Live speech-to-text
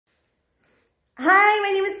Hi,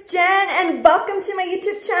 my name is Jen and welcome to my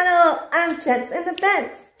YouTube channel. I'm Jen's in the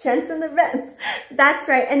Vents. Jen's in the Vents. That's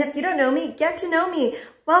right. And if you don't know me, get to know me.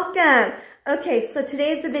 Welcome. Okay, so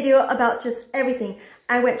today's a video about just everything.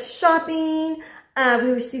 I went shopping. We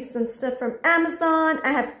received some stuff from Amazon.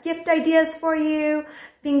 I have gift ideas for you,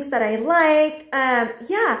 things that I like.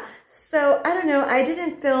 Yeah, so I don't know. I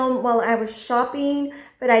didn't film while I was shopping,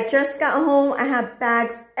 but I just got home. I have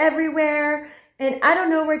bags everywhere. And I don't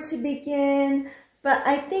know where to begin, but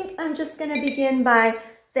I think I'm just going to begin by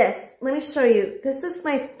this. Let me show you. This is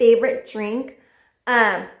my favorite drink.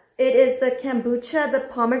 It is the kombucha, the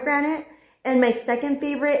pomegranate. And my second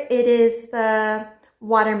favorite, it is the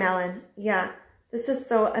watermelon. Yeah, this is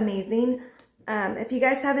so amazing. If you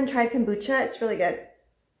guys haven't tried kombucha, it's really good.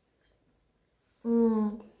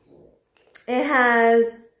 It has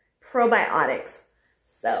probiotics.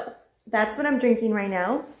 So that's what I'm drinking right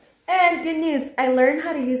now. And good news, I learned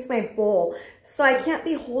how to use my bowl. So I can't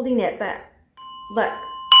be holding it, but look.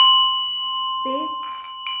 See?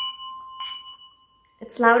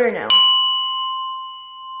 It's louder now.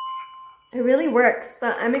 It really works,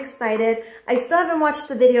 so I'm excited. I still haven't watched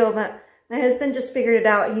the video, but my husband just figured it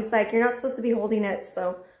out. He's like, you're not supposed to be holding it,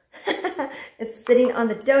 so it's sitting on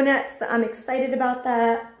the donut, so I'm excited about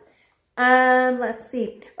that. Let's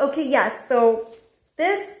see. Okay, yeah, so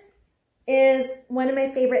this is one of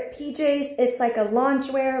my favorite PJs. It's like a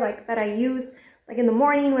loungewear like that I use like in the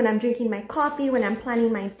morning when I'm drinking my coffee, when I'm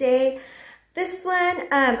planning my day. This one,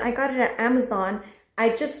 I got it at Amazon.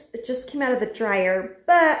 It just came out of the dryer,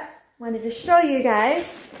 but wanted to show you guys.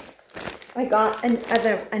 I got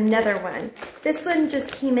another one. This one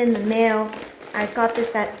just came in the mail. I got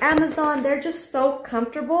this at Amazon. They're just so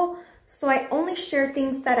comfortable. So I only share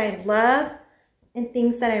things that I love and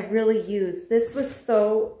things that I really use. This was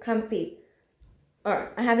so comfy.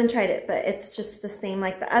 Or I haven't tried it, but it's just the same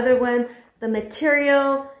like the other one. The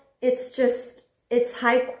material, it's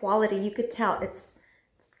high quality. You could tell it's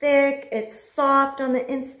thick, it's soft on the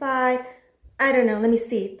inside. I don't know, let me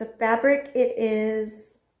see. The fabric, it is,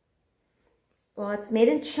 well, it's made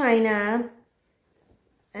in China.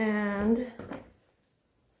 And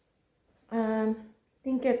I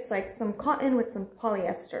think it's like some cotton with some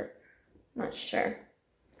polyester. Not sure.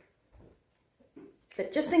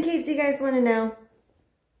 But just in case you guys want to know.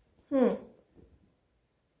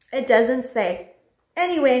 It doesn't say.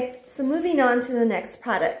 Anyway, so moving on to the next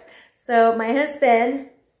product. So my husband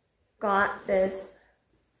got this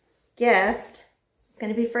gift. It's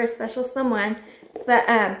going to be for a special someone. But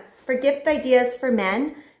for gift ideas for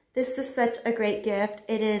men, this is such a great gift.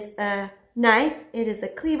 It is a knife. It is a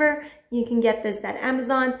cleaver. You can get this at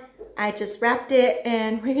Amazon. I just wrapped it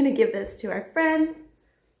and we're going to give this to our friend.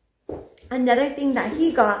 Another thing that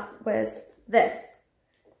he got was this.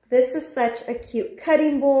 This is such a cute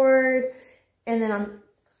cutting board. And then on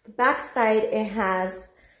the back side, it has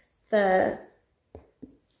the,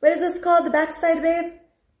 what is this called? The back side, babe?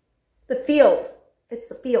 The field. It's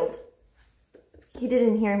the field. He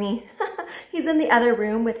didn't hear me. He's in the other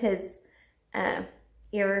room with his not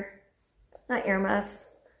earmuffs,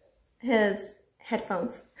 his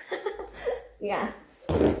headphones. Yeah.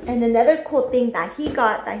 And another cool thing that he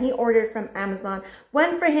got, that he ordered from Amazon,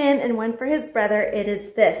 one for him and one for his brother, it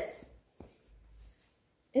is this.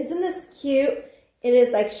 Isn't this cute? It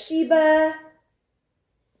is like Shiba,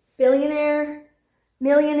 billionaire,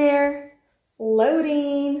 millionaire,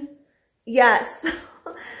 loading. Yes,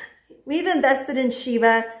 we've invested in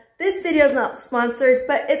Shiba. This video is not sponsored,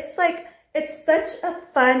 but it's like, it's such a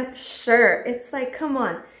fun shirt. It's like, come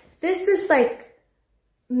on. This is like,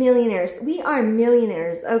 millionaires. We are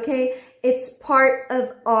millionaires, okay? It's part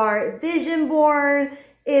of our vision board.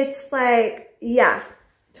 It's like, yeah,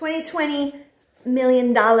 2020 $1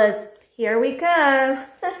 million. Here we go.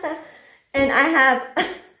 And I have,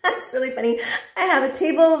 it's really funny. I have a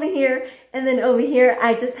table over here, and then over here,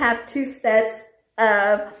 I just have 2 sets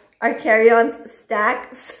of our carry-ons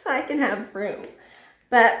stacked so I can have room.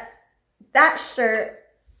 But that shirt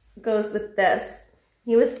goes with this.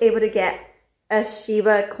 He was able to get a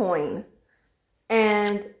Shiba coin,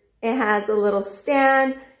 and it has a little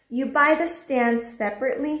stand. You buy the stand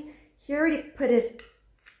separately. He already put it,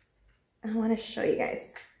 I want to show you guys.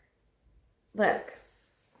 Look,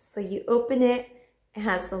 so you open it, it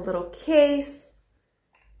has the little case,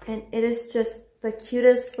 and it is just the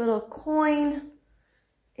cutest little coin.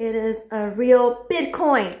 It is a real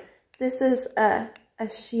Bitcoin. This is a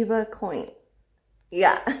Shiba coin.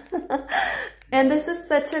 Yeah. And this is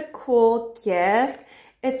such a cool gift.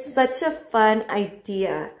 It's such a fun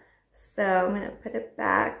idea. So I'm going to put it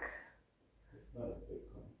back. It's not a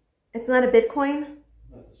Bitcoin. It's not a Bitcoin?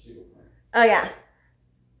 Not a Shiba coin. Oh, yeah.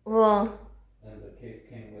 Well, and case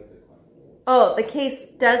came with the coin. Oh, the case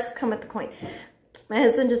does come with the coin. My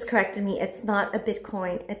husband just corrected me. It's not a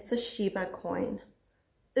Bitcoin. It's a Shiba coin.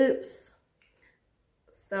 Oops.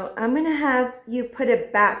 So I'm going to have you put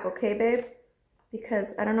it back, okay, babe? Because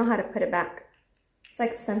I don't know how to put it back. It's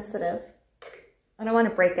like sensitive. I don't want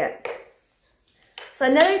to break it. So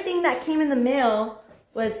another thing that came in the mail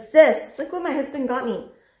was this. Look what my husband got me.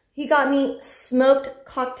 He got me Smoked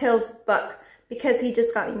Cocktails book because he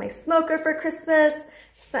just got me my smoker for Christmas.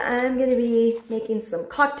 So I'm going to be making some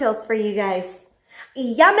cocktails for you guys.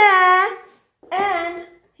 Yummy! And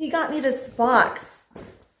he got me this box.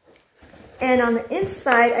 And on the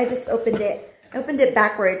inside, I just opened it. I opened it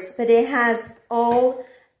backwards, but it has all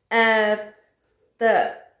of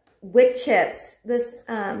the wood chips. This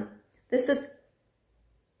is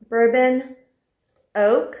bourbon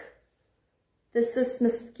oak. This is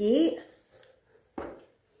mesquite.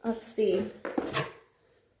 Let's see.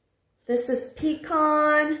 This is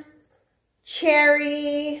pecan,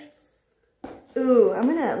 cherry. Ooh, I'm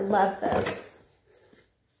gonna love this.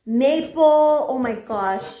 Maple, oh my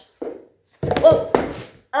gosh. Whoa,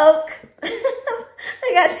 oak.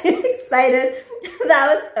 I got too excited.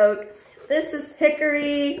 That was oak. This is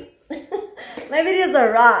hickory. My videos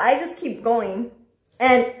are raw. I just keep going.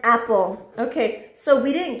 And apple. Okay, so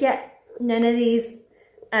we didn't get none of these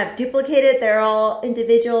duplicated. They're all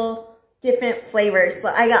individual, different flavors. So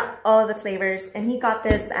I got all of the flavors, and he got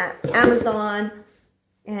this at Amazon.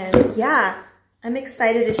 And yeah, I'm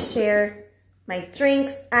excited to share my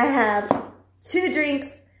drinks. I have 2 drinks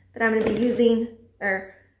that I'm going to be using,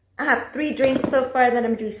 or I have 3 drinks so far that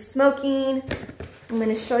I'm going to be smoking. I'm going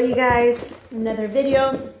to show you guys another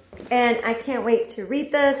video, and I can't wait to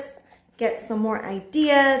read this, get some more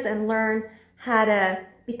ideas, and learn how to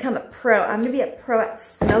become a pro. I'm going to be a pro at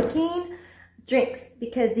smoking drinks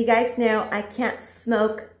because you guys know I can't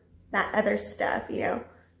smoke that other stuff, you know.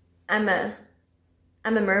 I'm a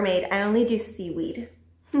mermaid. I only do seaweed.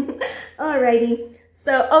 Alrighty.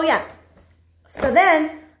 So, oh yeah. So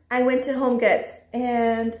then I went to Home Goods,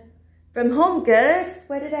 and from Home Goods,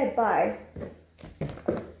 what did I buy?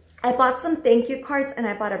 I bought some thank you cards, and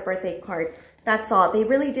I bought a birthday card. That's all. They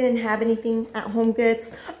really didn't have anything at Home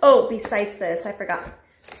Goods. Oh, besides this, I forgot.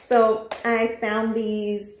 So I found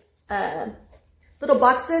these little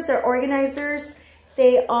boxes. They're organizers.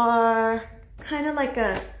 They are kind of like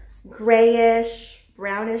a grayish,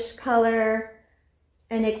 brownish color.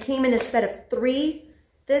 And it came in a set of 3.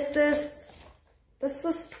 This is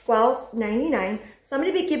 $12.99. So I'm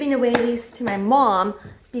going to be giving away these to my mom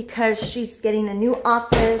because she's getting a new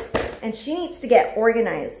office and she needs to get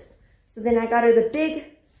organized. So then I got her the big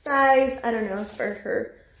size. I don't know, for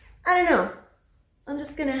her. I don't know. I'm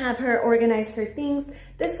just going to have her organize her things.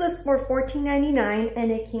 This was for $14.99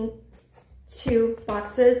 and it came 2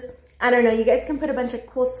 boxes. I don't know. You guys can put a bunch of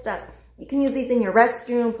cool stuff. You can use these in your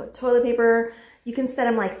restroom, put toilet paper. You can set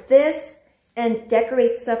them like this and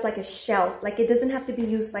decorate stuff like a shelf. Like it doesn't have to be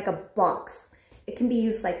used like a box. It can be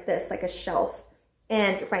used like this, like a shelf.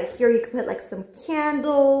 And right here you can put like some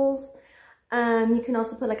candles. You can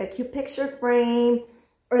also put like a cute picture frame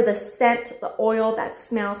or the scent, the oil that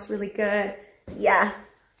smells really good. Yeah,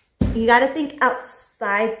 you got to think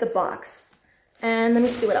outside the box. And let me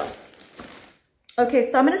see what else. Okay,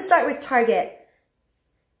 so I'm going to start with Target.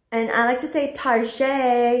 And I like to say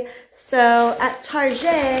Target. So at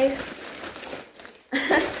Target,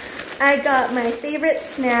 I got my favorite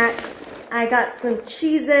snack. I got some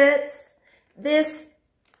Cheez-Its. This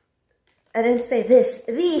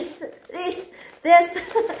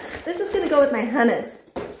is going to go with my hummus.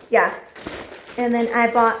 Yeah. And then I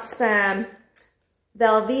bought some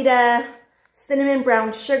Velveeta cinnamon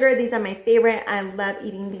brown sugar. These are my favorite. I love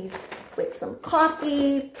eating these with some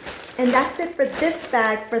coffee. And that's it for this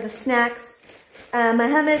bag for the snacks. My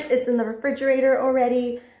hummus is in the refrigerator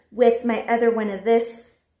already with my other one of this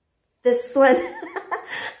one.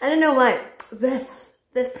 I don't know why. This.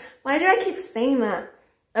 Why do I keep saying that?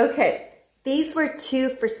 Okay. These were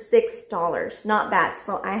 2 for $6. Not bad.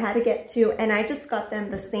 So I had to get 2. And I just got them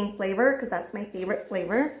the same flavor because that's my favorite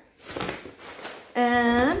flavor.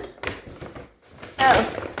 And,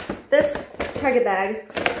 oh, this Target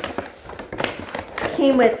bag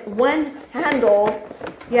came with 1 handle.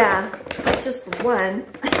 Yeah, just 1.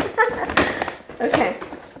 Okay.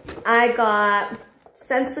 I got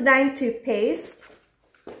Sensodyne toothpaste.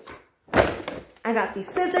 I got these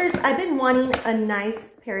scissors. I've been wanting a nice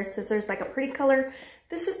pair of scissors, like a pretty color.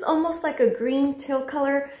 This is almost like a green teal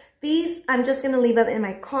color. These, I'm just going to leave them in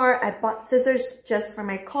my car. I bought scissors just for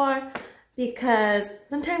my car because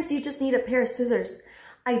sometimes you just need a pair of scissors.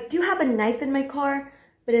 I do have a knife in my car,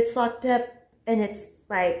 but it's locked up and it's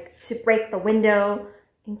like to break the window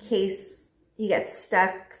in case you get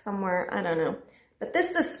stuck somewhere. I don't know. But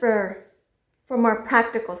this is for more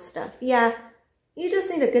practical stuff. Yeah, you just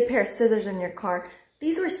need a good pair of scissors in your car.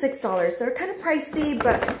 These were $6. They're kind of pricey,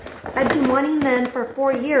 but I've been wanting them for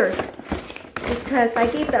 4 years because I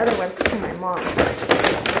gave the other ones to my mom.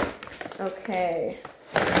 Okay.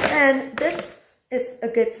 And this is a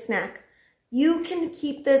good snack. You can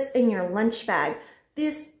keep this in your lunch bag.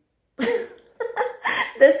 This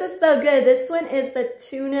is so good. This one is the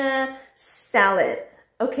tuna salad.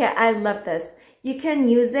 Okay, I love this. You can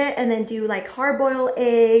use it and then do like hard-boiled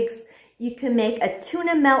eggs. You can make a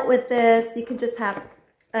tuna melt with this. You can just have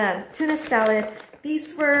tuna salad.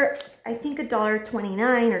 These were, I think,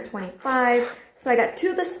 $1.29 or $1.25. So I got 2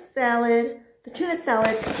 of the tuna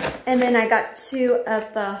salads, and then I got 2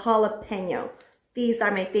 of the jalapeno. These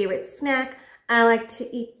are my favorite snack. I like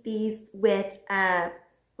to eat these with,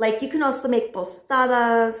 like you can also make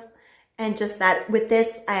tostadas, and just that with this,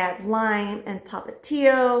 I add lime and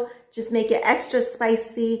tapatio, just make it extra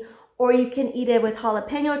spicy, or you can eat it with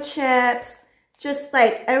jalapeno chips, just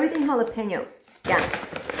like everything jalapeno, yeah.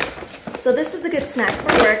 So this is a good snack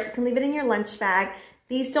for work. You can leave it in your lunch bag.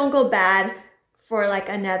 These don't go bad for like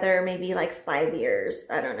another, maybe like 5 years,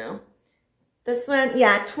 I don't know. This one,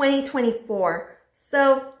 yeah, 2024,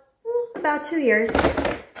 so about 2 years.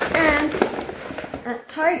 And at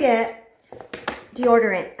Target,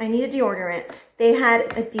 deodorant. I need a deodorant. They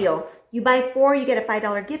had a deal. You buy 4, you get a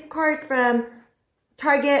 $5 gift card from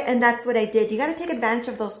Target, and that's what I did. You got to take advantage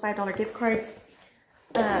of those $5 gift cards.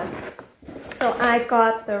 So I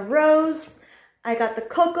got the rose, I got the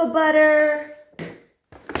cocoa butter,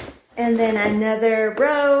 and then another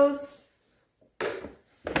rose,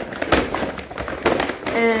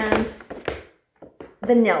 and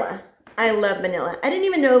vanilla. I love vanilla. I didn't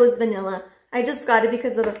even know it was vanilla. I just got it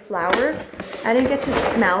because of the flower. I didn't get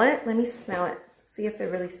to smell it. Let me smell it. See if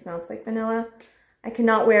it really smells like vanilla. I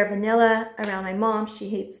cannot wear vanilla around my mom. She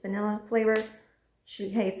hates vanilla flavor. She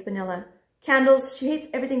hates vanilla candles. She hates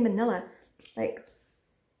everything vanilla. Like,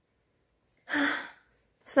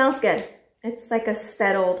 smells good. It's like a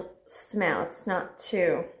settled smell. It's not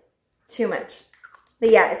too much. But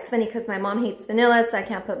yeah, it's funny because my mom hates vanilla, so I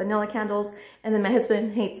can't put vanilla candles. And then my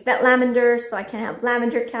husband hates lavender, so I can't have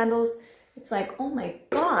lavender candles. It's like, oh my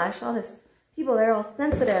gosh, all this people, they're all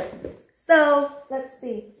sensitive. So, let's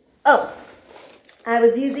see. Oh, I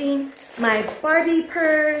was using my Barbie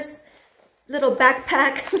purse, little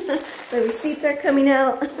backpack. The receipts are coming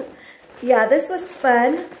out. Yeah, this was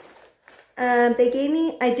fun. They gave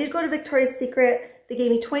me, I did go to Victoria's Secret. They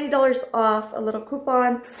gave me $20 off, a little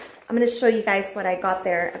coupon. I'm going to show you guys what I got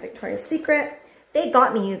there at Victoria's Secret. They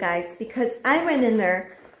got me, you guys, because I went in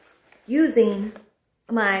there using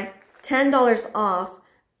my $10 off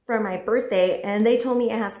for my birthday, and they told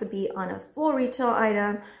me it has to be on a full retail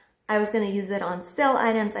item. I was going to use it on sale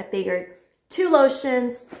items. I figured 2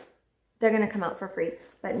 lotions, they're going to come out for free.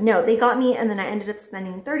 But no, they got me, and then I ended up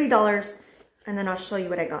spending $30, and then I'll show you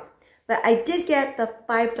what I got. But I did get the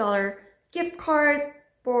 $5 gift card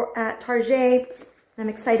at Target. I'm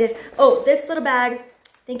excited. Oh, this little bag.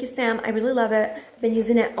 Thank you, Sam. I really love it. I've been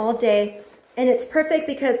using it all day. And it's perfect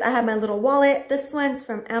because I have my little wallet. This one's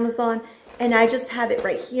from Amazon. And I just have it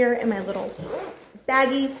right here in my little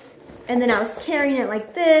baggie. And then I was carrying it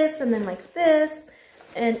like this and then like this.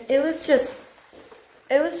 And it was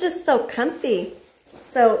just so comfy.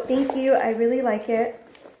 So thank you. I really like it.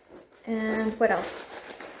 And what else?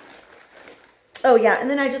 Oh yeah, and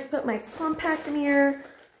then I just put my compact mirror.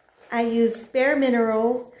 I used Bare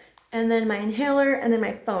Minerals, and then my inhaler, and then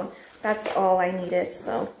my phone. That's all I needed,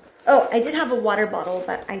 so. Oh, I did have a water bottle,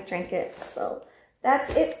 but I drank it, so. That's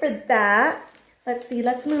it for that. Let's see,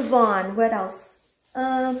 let's move on. What else?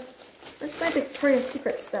 Where's my Victoria's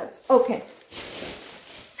Secret stuff? Okay.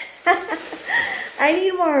 I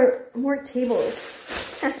need more tables.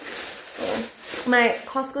 So, my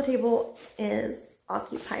Costco table is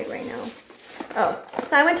occupied right now. Oh,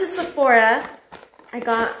 so I went to Sephora. I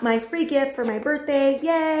got my free gift for my birthday.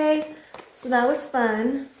 Yay! So that was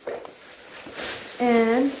fun.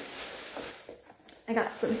 And I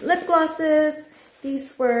got some lip glosses.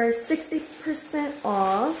 These were 60%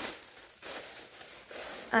 off.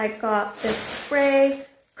 I got this spray,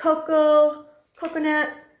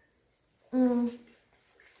 coconut.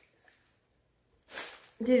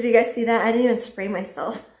 Did you guys see that? I didn't even spray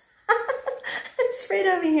myself. I sprayed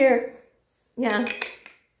over here. Yeah,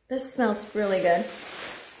 this smells really good.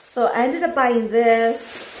 So I ended up buying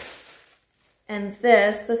this and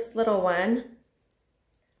this little one.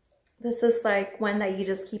 This is like one that you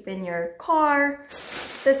just keep in your car.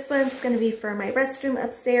 This one's going to be for my restroom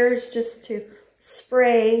upstairs, just to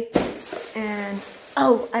spray. And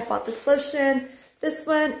oh, I bought this lotion. This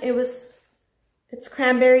one, it's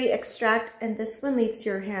cranberry extract, and this one leaves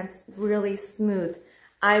your hands really smooth.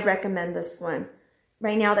 I recommend this one.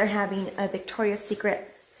 Right now they're having a Victoria's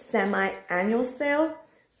Secret semi-annual sale.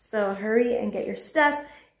 So hurry and get your stuff.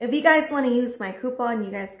 If you guys want to use my coupon,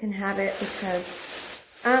 you guys can have it because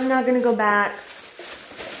I'm not going to go back.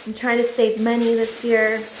 I'm trying to save money this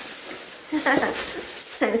year.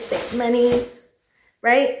 Trying to save money,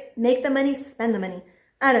 right? Make the money, spend the money.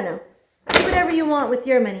 I don't know. Do whatever you want with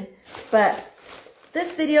your money. But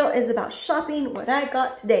this video is about shopping, what I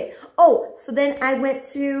got today. Oh, so then I went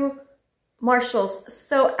to Marshall's.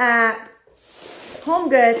 So at Home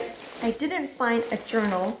Goods, I didn't find a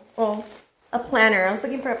journal. Well, a planner. I was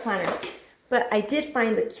looking for a planner. But I did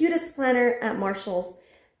find the cutest planner at Marshall's.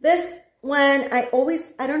 This one, I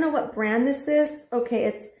don't know what brand this is. Okay,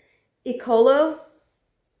 it's Ecolo.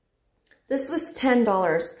 This was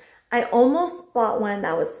 $10. I almost bought one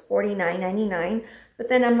that was $49.99. But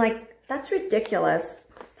then I'm like, that's ridiculous.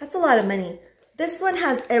 That's a lot of money. This one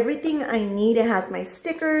has everything I need. It has my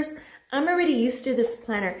stickers. I'm already used to this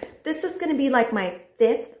planner. This is going to be like my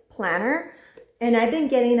 5th planner. And I've been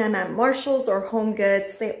getting them at Marshall's or Home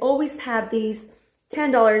Goods. They always have these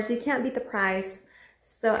 $10. You can't beat the price.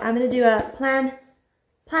 So I'm going to do a plan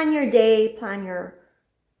your day, plan your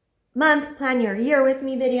month, plan your year with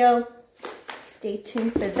me video. Stay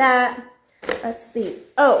tuned for that. Let's see.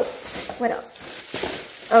 Oh, what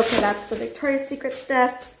else? Okay, that's the Victoria's Secret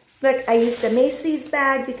stuff. Look, I used a Macy's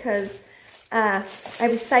bag because I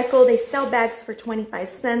recycle. They sell bags for 25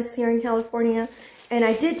 cents here in California. And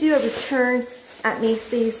I did do a return at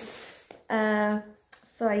Macy's. So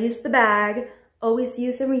I used the bag. Always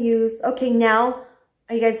use and reuse. Okay, now,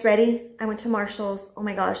 are you guys ready? I went to Marshall's. Oh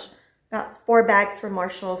my gosh. Got 4 bags from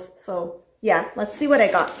Marshall's. So yeah, let's see what I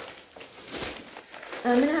got.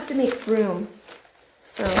 I'm going to have to make room.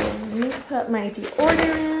 So let me put my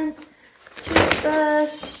deodorant,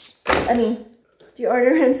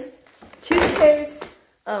 deodorants, toothpaste.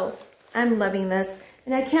 Oh, I'm loving this.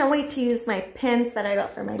 And I can't wait to use my pens that I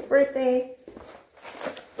got for my birthday.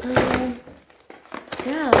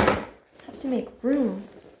 Yeah, I have to make room.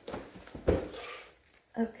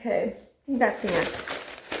 Okay, that's enough.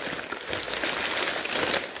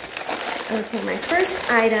 Okay, my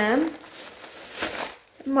first item,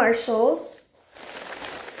 Marshall's.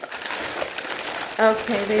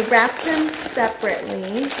 Okay, they wrapped them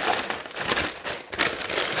separately.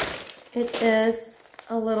 It is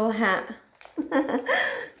a little hat.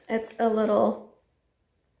 It's a little,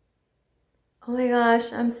 oh my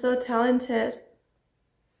gosh, I'm so talented.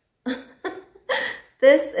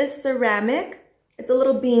 This is ceramic. It's a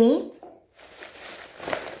little beanie.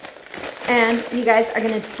 And you guys are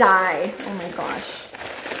gonna die. Oh my gosh.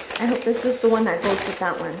 I hope this is the one that goes with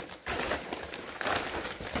that one.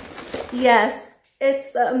 Yes,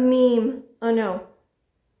 it's a meme. Oh no.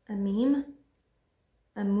 A meme?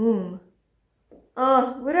 A moom.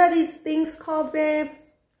 Oh, what are these things called, babe?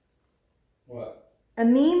 What? A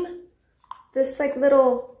meme? This like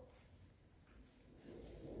little,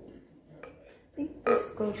 I think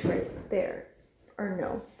this goes right there. Or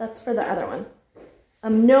no, that's for the other one. A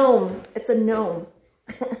gnome. It's a gnome.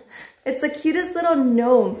 It's the cutest little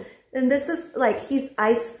gnome. And this is like, he's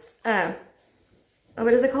ice,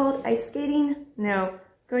 what is it called? Ice skating? No.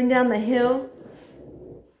 Going down the hill.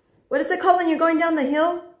 What is it called when you're going down the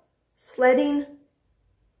hill? Sledding?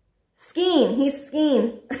 Skiing. He's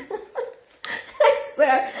skiing. I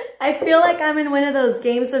swear. I feel like I'm in one of those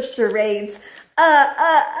games of charades.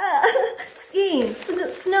 Skiing.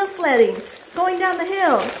 Snow sledding. Going down the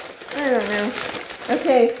hill. I don't know.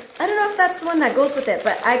 Okay. I don't know if that's the one that goes with it,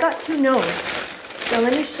 but I got 2 gnomes. So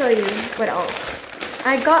let me show you what else.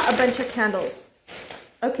 I got a bunch of candles.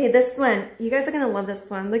 Okay, this one. You guys are going to love this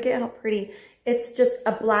one. Look at how pretty. It's just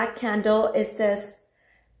a black candle. It says,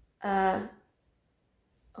 oh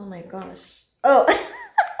my gosh. Oh, I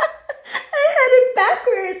had it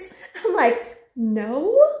backwards. I'm like,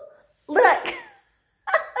 no, look.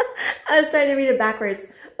 I was trying to read it backwards.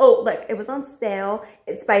 Oh, look, it was on sale.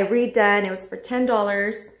 It's by Redone. It was for $10.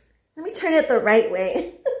 Let me turn it the right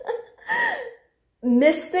way.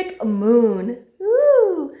 Mystic Moon.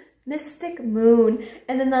 Ooh, Mystic Moon.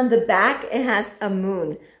 And then on the back, it has a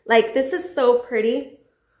moon. Like, this is so pretty.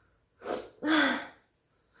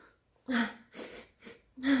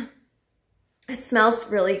 It smells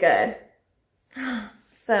really good.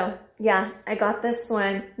 So, yeah, I got this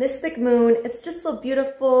one. Mystic Moon. It's just so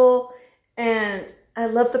beautiful. And I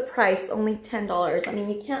love the price. Only $10. I mean,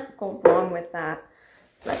 you can't go wrong with that.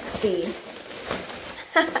 Let's see.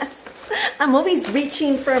 I'm always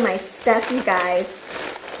reaching for my stuff, you guys.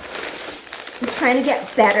 I'm trying to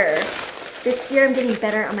get better. This year I'm getting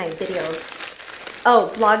better on my videos.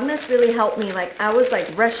 Oh, Vlogmas really helped me. Like, I was like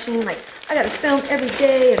rushing, like I gotta film every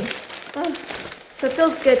day, and oh, so it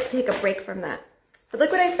feels good to take a break from that. But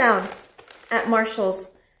look what I found at Marshall's.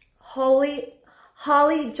 Holly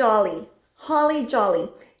Jolly.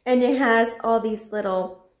 And it has all these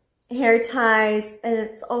little hair ties, and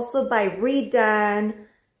it's also by Redone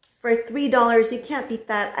for $3. You can't beat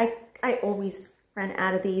that. I always run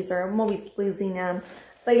out of these, or I'm always losing them.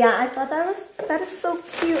 But yeah, I thought that is so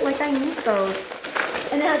cute. Like, I need those.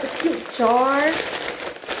 And it has a cute jar.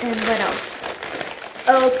 And what else?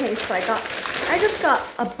 Okay, so I just got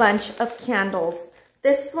a bunch of candles.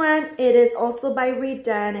 This one, it is also by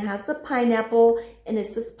Redone. It has the pineapple, and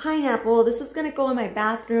it's this pineapple. This is gonna go in my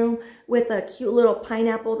bathroom with a cute little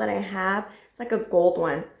pineapple that I have. It's like a gold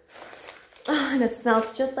one. Oh, and it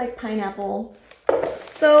smells just like pineapple.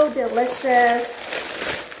 So delicious.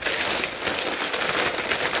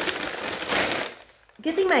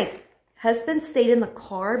 Good thing my husband stayed in the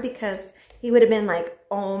car, because he would have been like,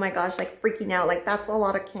 oh my gosh, like freaking out. Like, that's a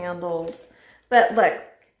lot of candles. But look,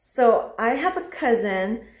 so I have a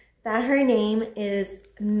cousin that her name is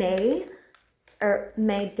May, or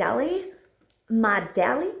Maydeli.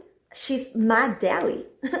 She's Maydeli.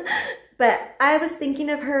 But I was thinking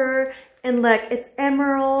of her, and look, it's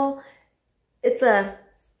emerald. It's an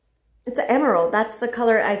emerald. That's the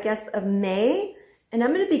color, I guess, of May. And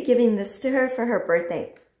I'm going to be giving this to her for her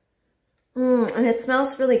birthday. And it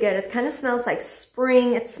smells really good. It kind of smells like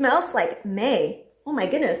spring. It smells like May. Oh my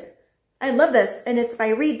goodness. I love this. And it's by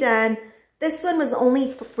Redone. This one was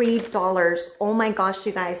only $3. Oh my gosh,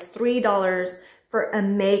 you guys. $3 for a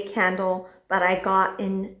May candle that I got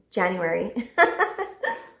in January.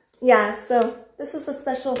 Yeah, so this is a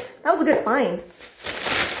special. That was a good find.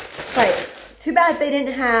 But too bad they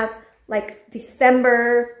didn't have like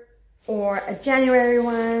December or a January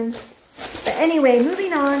one. But anyway,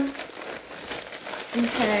 moving on.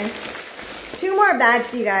 Okay, 2 more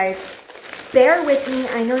bags, you guys. Bear with me.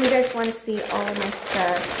 I know you guys want to see all my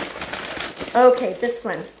stuff. Okay, this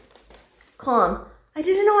one. Calm. I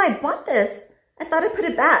didn't know I bought this. I thought I put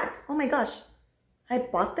it back. Oh my gosh. I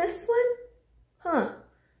bought this one? Huh.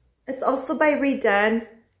 It's also by Redone.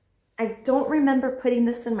 I don't remember putting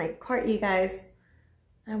this in my cart, you guys.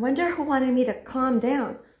 I wonder who wanted me to calm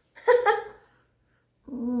down.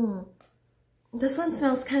 This one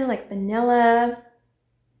smells kind of like vanilla.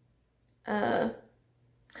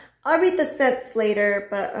 I'll read the scents later,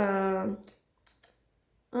 but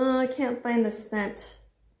I can't find the scent.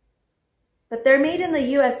 But they're made in the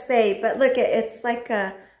USA. But look, it's like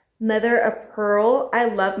a mother of pearl. I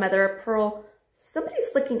love mother of pearl.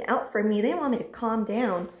 Somebody's looking out for me. They want me to calm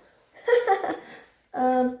down.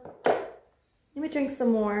 Let me drink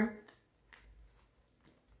some more.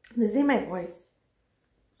 I'm losing my voice.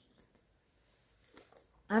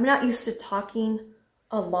 I'm not used to talking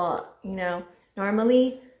a lot, you know.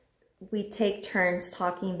 Normally, we take turns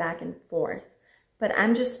talking back and forth. But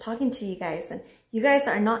I'm just talking to you guys, and you guys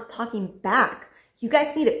are not talking back. You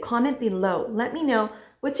guys need to comment below. Let me know,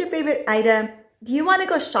 what's your favorite item? Do you want to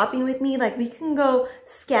go shopping with me? Like, we can go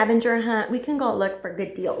scavenger hunt. We can go look for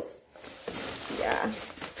good deals. Yeah.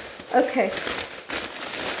 Okay.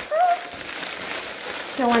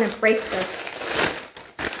 Don't want to break this.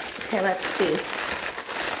 Okay, let's see.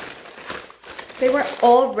 They were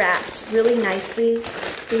all wrapped really nicely.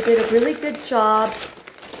 They did a really good job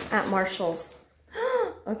at Marshall's.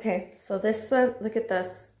 Okay, so this one, look at this.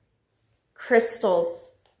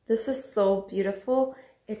 Crystals. This is so beautiful.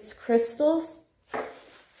 It's crystals.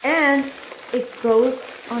 And it goes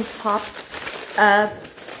on top of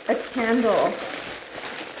a candle.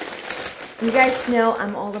 You guys know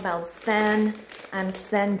I'm all about Zen. I'm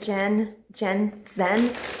Zen.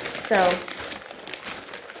 So,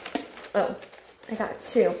 oh, I got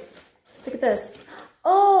 2. Look at this.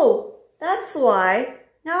 Oh, that's why.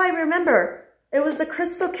 Now I remember. It was the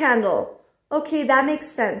crystal candle. Okay, that makes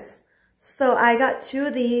sense. So I got 2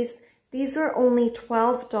 of these. These were only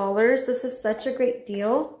 $12. This is such a great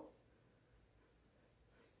deal.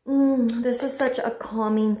 This is such a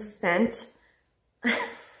calming scent.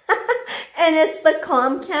 And it's the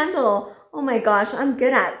calm candle. Oh my gosh, I'm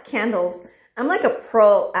good at candles. I'm like a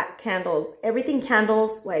pro at candles. Everything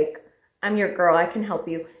candles, like, I'm your girl. I can help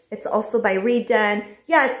you. It's also by Redone.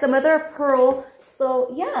 Yeah, it's the mother of pearl. So,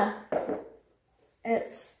 yeah.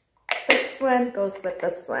 It's this one goes with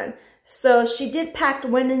this one. So, she did pack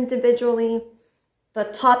one individually. The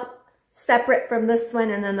top separate from this one,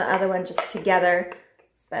 and then the other one just together.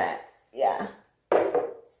 But, yeah.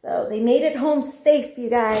 So they made it home safe, you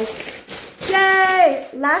guys. Yay!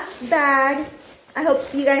 Last bag. I hope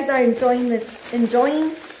you guys are enjoying this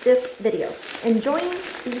video. Enjoying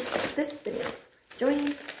this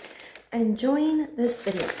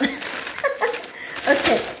video.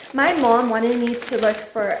 Okay, my mom wanted me to look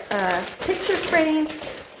for a picture frame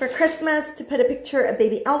for Christmas to put a picture of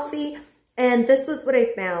baby Alfie, and this was what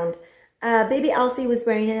I found. Baby Alfie was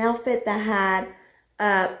wearing an outfit that had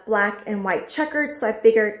black and white checkered, so I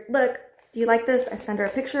figured, look, do you like this? I sent her a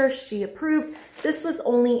picture. She approved. This was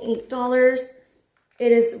only $8.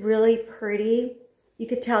 It is really pretty. You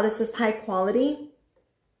could tell this is high quality.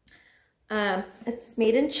 It's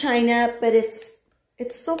made in China, but it's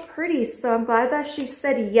so pretty. So I'm glad that she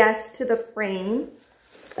said yes to the frame.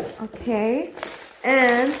 Okay.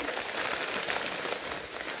 And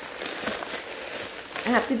I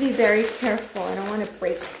have to be very careful. I don't want to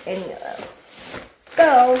break any of this.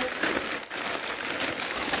 So,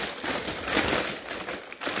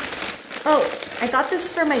 oh, I got this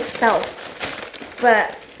for myself,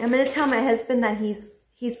 but I'm going to tell my husband that he's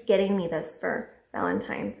getting me this for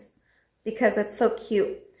Valentine's because it's so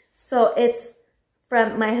cute. So it's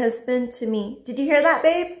from my husband to me. Did you hear that,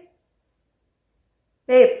 babe?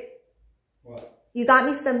 Babe. What? You got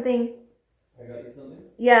me something. I got you something?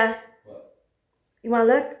 Yeah. What? You want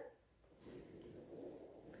to look?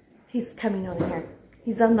 He's coming over here.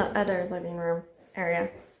 He's in the other living room area.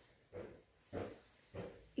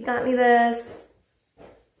 You got me this.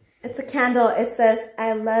 It's a candle. It says,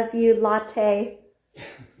 I love you latte.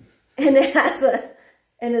 And it has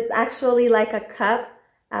and it's actually like a cup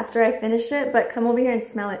after I finish it, but come over here and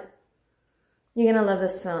smell it. You're gonna love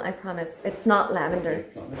this smell, I promise. It's not lavender.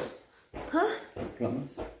 I promise. Huh? I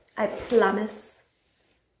promise. I promise.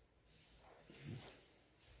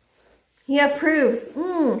 He approves.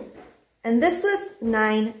 And this was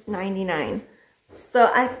 $9.99.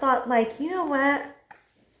 So I thought, like, you know what?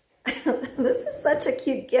 This is such a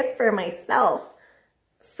cute gift for myself.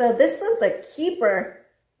 So this one's a keeper.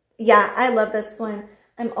 Yeah, I love this one.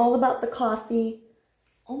 I'm all about the coffee.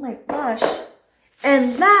 Oh my gosh.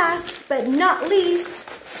 And last but not least,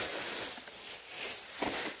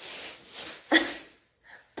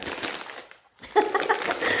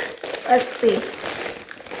 let's see.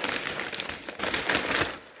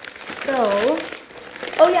 So,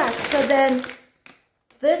 oh yeah, so then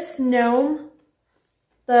this gnome,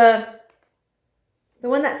 the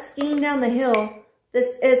one that's skiing down the hill,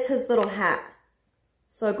 this is his little hat.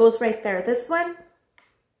 So it goes right there. This one,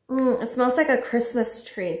 it smells like a Christmas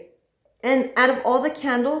tree. And out of all the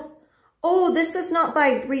candles, oh, this is not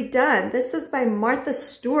by Redone. This is by Martha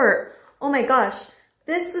Stewart. Oh my gosh,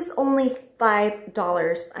 this was only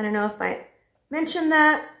 $5. I don't know if I mentioned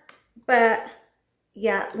that, but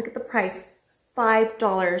yeah, look at the price,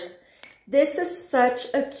 $5. This is such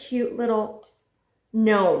a cute little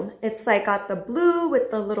gnome. It's like got the blue with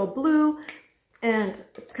the little blue, and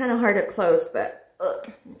it's kind of hard to close, but let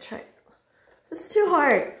me try it. It's too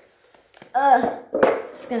hard.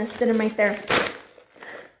 Just gonna sit him right there.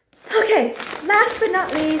 Okay, last but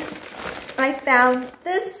not least, I found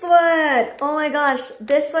this one. Oh my gosh,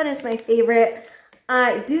 this one is my favorite.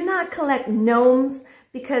 I do not collect gnomes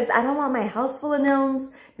because I don't want my house full of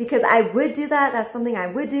gnomes, because I would do that. That's something I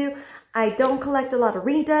would do. I don't collect a lot of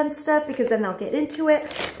redone stuff because then I'll get into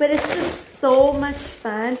it, but it's just so much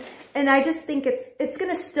fun. And I just think it's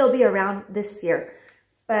gonna still be around this year.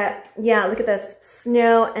 But yeah, look at this,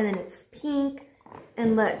 snow, and then it's pink.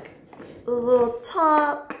 And look, the little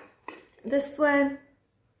top. This one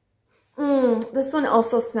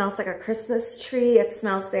also smells like a Christmas tree. It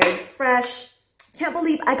smells very fresh. Can't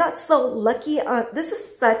believe I got so lucky. This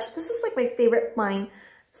is like my favorite line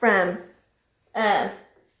from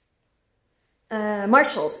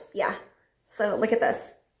Marshall's. Yeah. So look at this.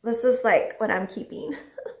 This is like what I'm keeping.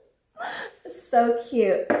 It's so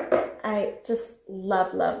cute. I just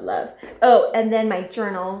love, love, love. Oh, and then my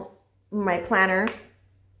journal, my planner.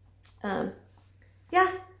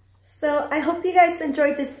 Yeah. So I hope you guys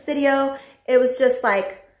enjoyed this video. It was just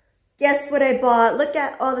like, guess what I bought. Look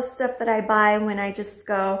at all the stuff that I buy when I just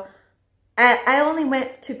go. I only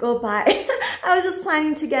went to go buy. I was just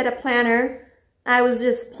planning to get a planner.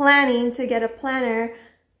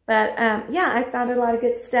 But yeah, I found a lot of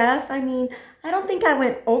good stuff. I mean, I don't think I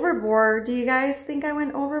went overboard. Do you guys think I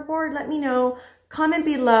went overboard? Let me know. Comment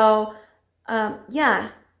below. Yeah,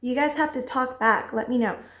 you guys have to talk back. Let me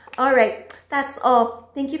know. All right, that's all.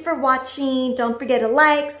 Thank you for watching. Don't forget to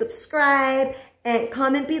like, subscribe, and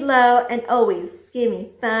comment below. And always give me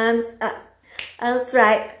thumbs up. That's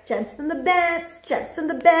right. Jensen the Bents. Jensen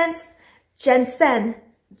the Bents. Jensen.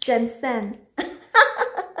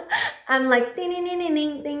 I'm like ding, ding, ding,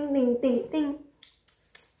 ding, ding, ding, ding, ding.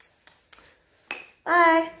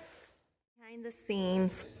 Bye. Behind the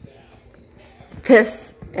scenes,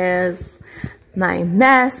 this is my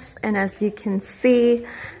mess, and as you can see,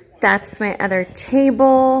 that's my other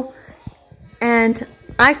table, and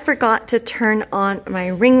I forgot to turn on my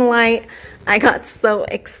ring light. I got so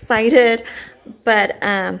excited, but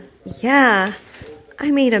yeah,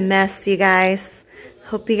 I made a mess, you guys.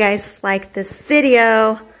 Hope you guys liked this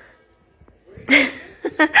video.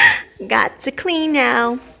 Got to clean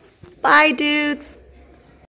now. Bye, dudes.